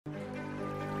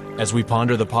As we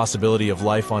ponder the possibility of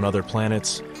life on other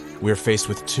planets, we're faced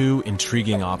with two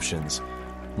intriguing options.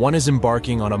 One is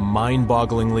embarking on a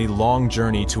mind-bogglingly long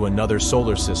journey to another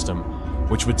solar system,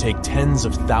 which would take tens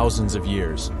of thousands of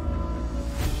years.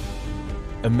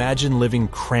 Imagine living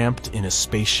cramped in a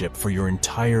spaceship for your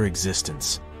entire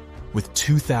existence, with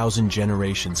 2,000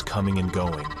 generations coming and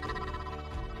going,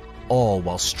 all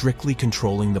while strictly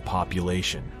controlling the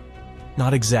population.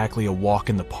 Not exactly a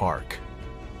walk in the park.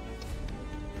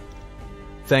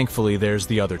 Thankfully, there's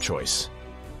the other choice.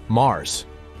 Mars.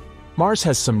 Mars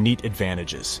has some neat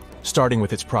advantages, starting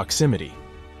with its proximity.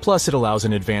 Plus, it allows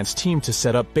an advanced team to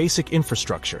set up basic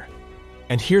infrastructure.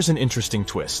 And here's an interesting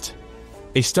twist.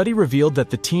 A study revealed that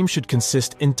the team should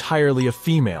consist entirely of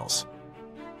females.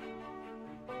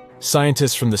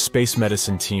 Scientists from the space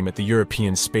medicine team at the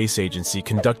European Space Agency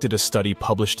conducted a study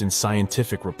published in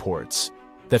Scientific Reports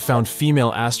that found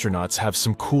female astronauts have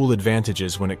some cool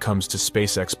advantages when it comes to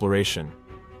space exploration.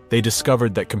 They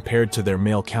discovered that compared to their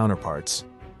male counterparts,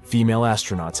 female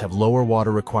astronauts have lower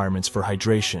water requirements for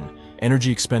hydration, energy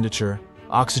expenditure,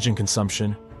 oxygen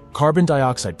consumption, carbon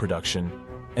dioxide production,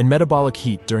 and metabolic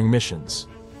heat during missions.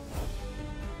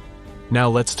 Now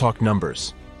let's talk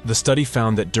numbers. The study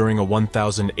found that during a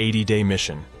 1,080-day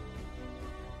mission,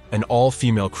 an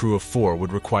all-female crew of 4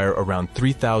 would require around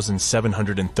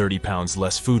 3,730 pounds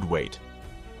less food weight.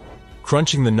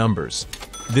 Crunching the numbers,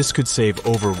 this could save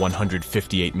over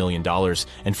 $158 million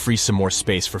and free some more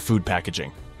space for food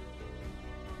packaging.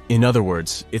 In other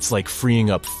words, it's like freeing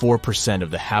up 4%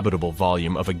 of the habitable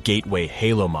volume of a Gateway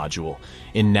Halo module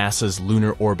in NASA's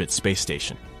Lunar Orbit Space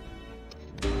Station.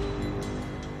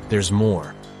 There's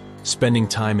more. Spending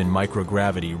time in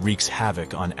microgravity wreaks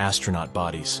havoc on astronaut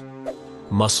bodies.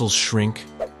 Muscles shrink,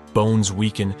 bones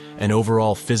weaken, and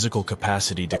overall physical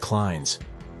capacity declines.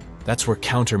 That's where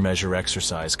countermeasure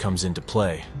exercise comes into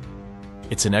play.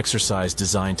 It's an exercise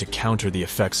designed to counter the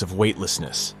effects of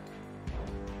weightlessness.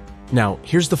 Now,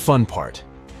 here's the fun part.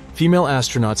 Female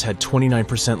astronauts had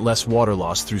 29% less water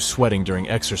loss through sweating during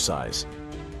exercise,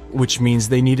 which means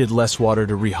they needed less water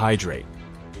to rehydrate.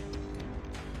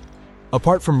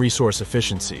 Apart from resource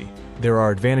efficiency, there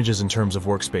are advantages in terms of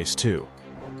workspace too.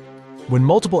 When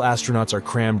multiple astronauts are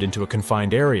crammed into a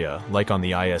confined area, like on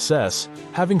the ISS,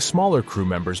 having smaller crew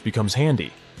members becomes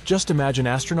handy. Just imagine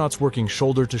astronauts working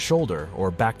shoulder to shoulder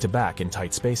or back to back in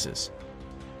tight spaces.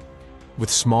 With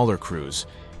smaller crews,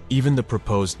 even the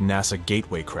proposed NASA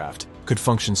Gateway craft could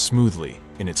function smoothly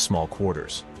in its small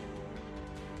quarters.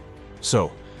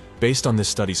 So, based on this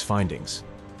study's findings,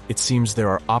 it seems there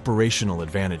are operational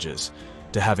advantages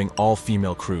to having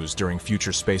all-female crews during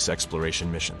future space exploration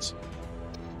missions.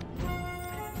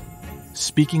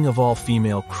 Speaking of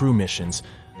all-female crew missions,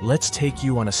 let's take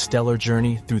you on a stellar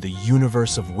journey through the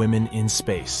universe of women in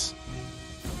space.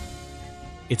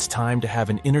 It's time to have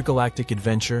an intergalactic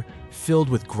adventure filled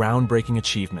with groundbreaking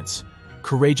achievements,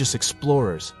 courageous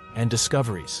explorers, and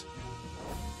discoveries.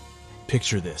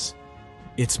 Picture this.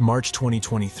 It's March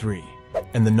 2023.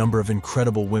 And the number of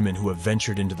incredible women who have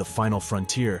ventured into the final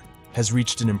frontier has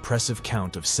reached an impressive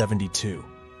count of 72.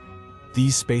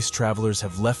 These space travelers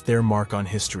have left their mark on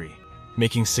history,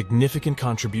 making significant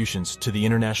contributions to the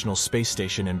International Space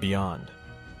Station and beyond.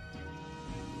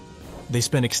 They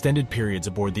spent extended periods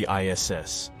aboard the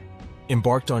ISS,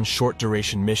 embarked on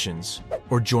short-duration missions,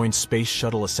 or joined space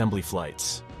shuttle assembly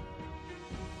flights.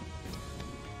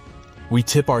 We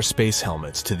tip our space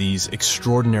helmets to these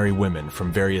extraordinary women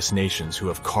from various nations who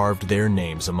have carved their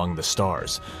names among the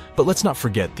stars, but let's not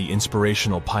forget the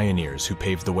inspirational pioneers who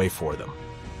paved the way for them.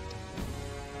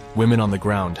 Women on the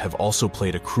ground have also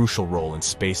played a crucial role in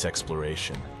space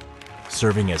exploration,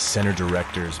 serving as center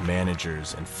directors,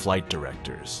 managers, and flight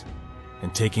directors,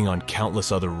 and taking on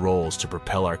countless other roles to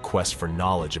propel our quest for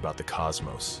knowledge about the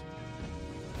cosmos.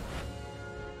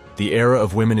 The era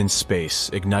of women in space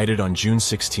ignited on June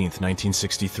 16,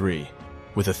 1963,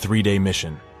 with a 3-day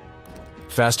mission.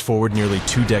 Fast forward nearly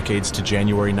 2 decades to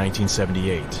January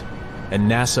 1978, and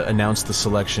NASA announced the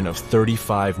selection of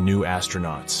 35 new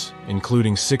astronauts,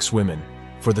 including 6 women,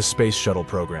 for the Space Shuttle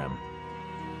program.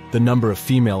 The number of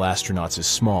female astronauts is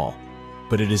small,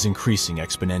 but it is increasing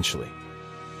exponentially.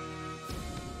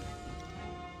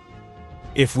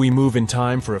 If we move in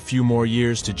time for a few more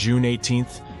years to June 18,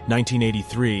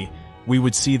 1983, we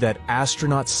would see that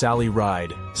astronaut Sally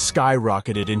Ride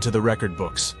skyrocketed into the record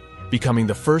books, becoming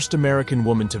the first American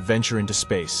woman to venture into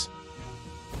space.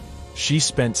 She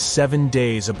spent 7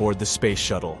 days aboard the Space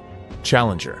Shuttle,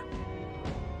 Challenger.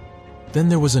 Then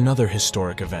there was another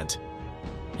historic event.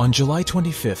 On July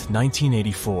 25,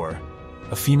 1984,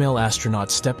 a female astronaut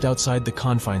stepped outside the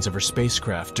confines of her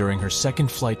spacecraft during her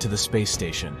second flight to the space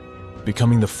station,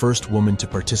 becoming the first woman to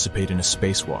participate in a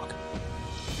spacewalk.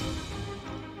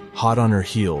 Hot on her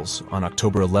heels, on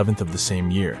October 11th of the same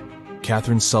year,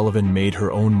 Catherine Sullivan made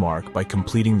her own mark by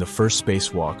completing the first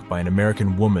spacewalk by an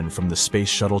American woman from the Space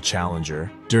Shuttle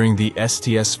Challenger during the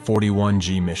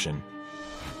STS-41G mission.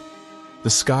 The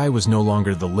sky was no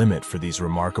longer the limit for these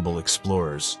remarkable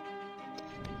explorers.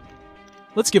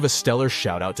 Let's give a stellar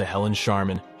shout-out to Helen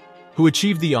Sharman, who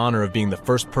achieved the honor of being the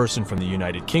first person from the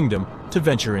United Kingdom to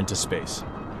venture into space.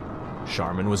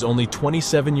 Sharman was only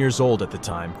 27 years old at the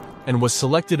time and was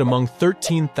selected among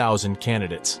 13,000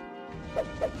 candidates.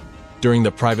 During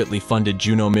the privately funded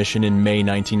Juno mission in May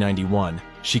 1991,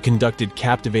 she conducted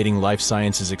captivating life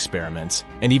sciences experiments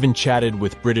and even chatted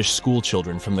with British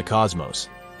schoolchildren from the cosmos.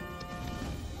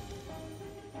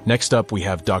 Next up, we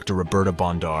have Dr. Roberta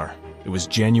Bondar. It was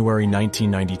January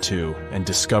 1992, and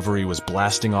Discovery was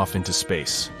blasting off into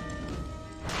space.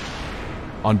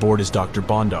 On board is Dr.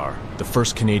 Bondar, the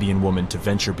first Canadian woman to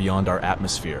venture beyond our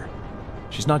atmosphere.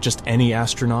 She's not just any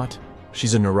astronaut,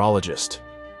 she's a neurologist.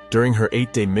 During her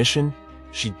 8-day mission,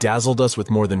 she dazzled us with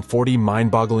more than 40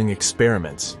 mind-boggling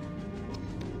experiments.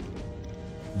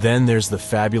 Then there's the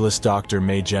fabulous Dr.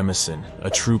 Mae Jemison,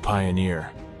 a true pioneer.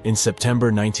 In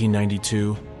September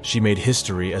 1992, she made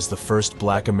history as the first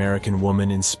Black American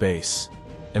woman in space.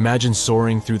 Imagine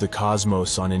soaring through the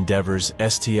cosmos on Endeavour's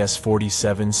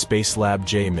STS-47 Spacelab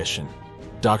J mission.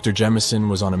 Dr. Jemison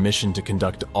was on a mission to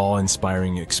conduct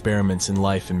awe-inspiring experiments in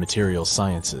life and materials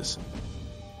sciences.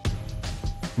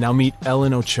 Now meet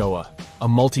Ellen Ochoa, a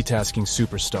multitasking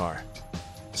superstar.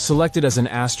 Selected as an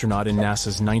astronaut in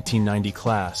NASA's 1990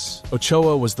 class,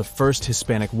 Ochoa was the first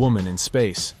Hispanic woman in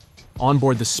space. On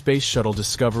board the Space Shuttle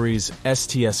Discovery's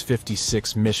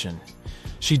STS-56 mission,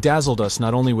 she dazzled us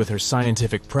not only with her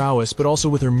scientific prowess, but also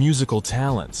with her musical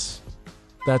talents.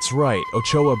 That's right,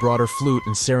 Ochoa brought her flute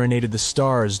and serenaded the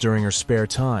stars during her spare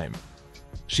time.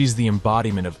 She's the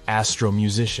embodiment of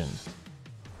astro-musician.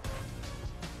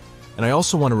 And I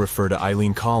also want to refer to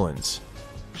Eileen Collins.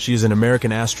 She is an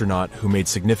American astronaut who made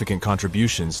significant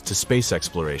contributions to space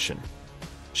exploration.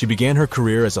 She began her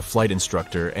career as a flight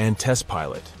instructor and test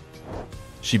pilot.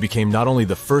 She became not only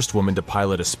the first woman to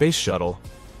pilot a space shuttle,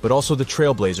 but also the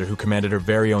trailblazer who commanded her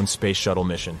very own space shuttle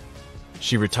mission.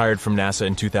 She retired from NASA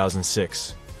in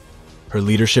 2006. Her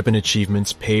leadership and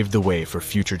achievements paved the way for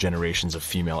future generations of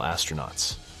female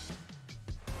astronauts.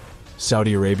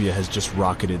 Saudi Arabia has just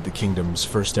rocketed the kingdom's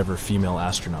first ever female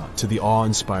astronaut to the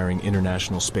awe-inspiring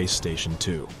International Space Station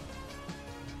 2.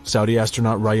 Saudi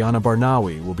astronaut Rayana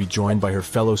Barnawi will be joined by her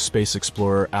fellow space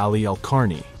explorer Ali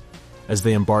Al-Karni as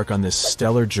they embark on this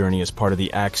stellar journey as part of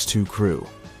the AX-2 crew.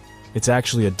 It's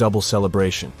actually a double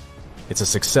celebration. It's a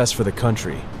success for the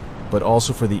country, but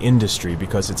also for the industry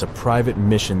because it's a private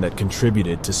mission that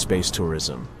contributed to space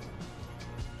tourism.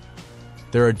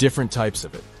 There are different types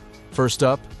of it. First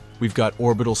up, we've got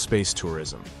orbital space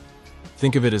tourism.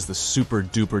 Think of it as the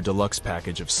super-duper deluxe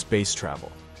package of space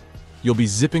travel. You'll be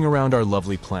zipping around our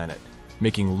lovely planet,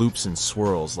 making loops and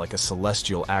swirls like a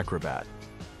celestial acrobat.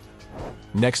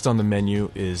 Next on the menu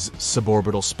is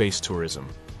suborbital space tourism.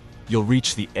 You'll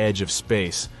reach the edge of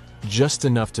space, just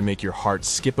enough to make your heart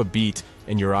skip a beat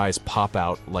and your eyes pop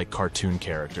out like cartoon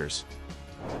characters.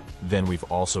 Then we've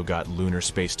also got lunar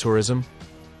space tourism.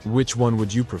 Which one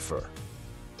would you prefer?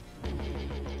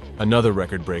 Another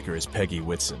record breaker is Peggy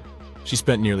Whitson. She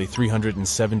spent nearly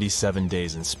 377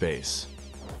 days in space.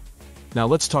 Now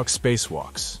let's talk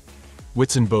spacewalks.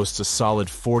 Whitson boasts a solid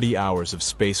 40 hours of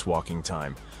spacewalking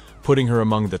time, putting her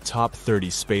among the top 30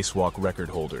 spacewalk record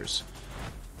holders.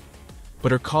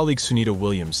 But her colleague Sunita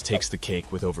Williams takes the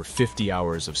cake with over 50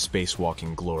 hours of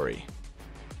spacewalking glory.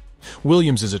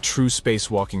 Williams is a true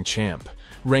spacewalking champ,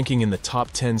 ranking in the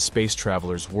top 10 space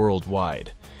travelers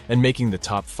worldwide, and making the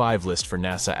top 5 list for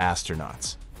NASA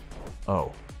astronauts.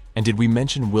 Oh, and did we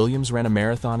mention Williams ran a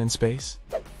marathon in space?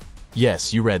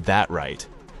 Yes, you read that right.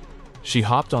 She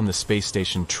hopped on the space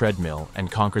station treadmill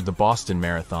and conquered the Boston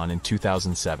Marathon in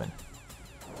 2007.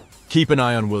 Keep an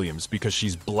eye on Williams because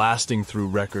she's blasting through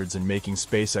records and making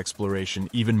space exploration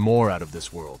even more out of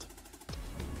this world.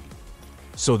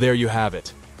 So there you have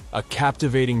it, a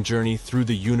captivating journey through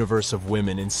the universe of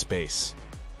women in space.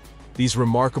 These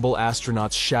remarkable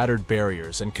astronauts shattered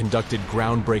barriers and conducted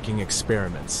groundbreaking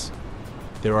experiments.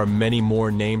 There are many more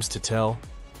names to tell.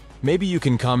 Maybe you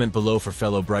can comment below for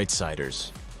fellow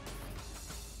Brightsiders.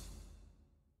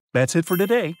 That's it for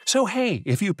today. So hey,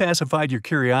 if you pacified your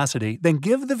curiosity, then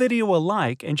give the video a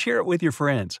like and share it with your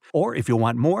friends. Or if you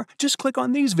want more, just click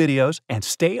on these videos and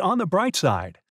stay on the bright side.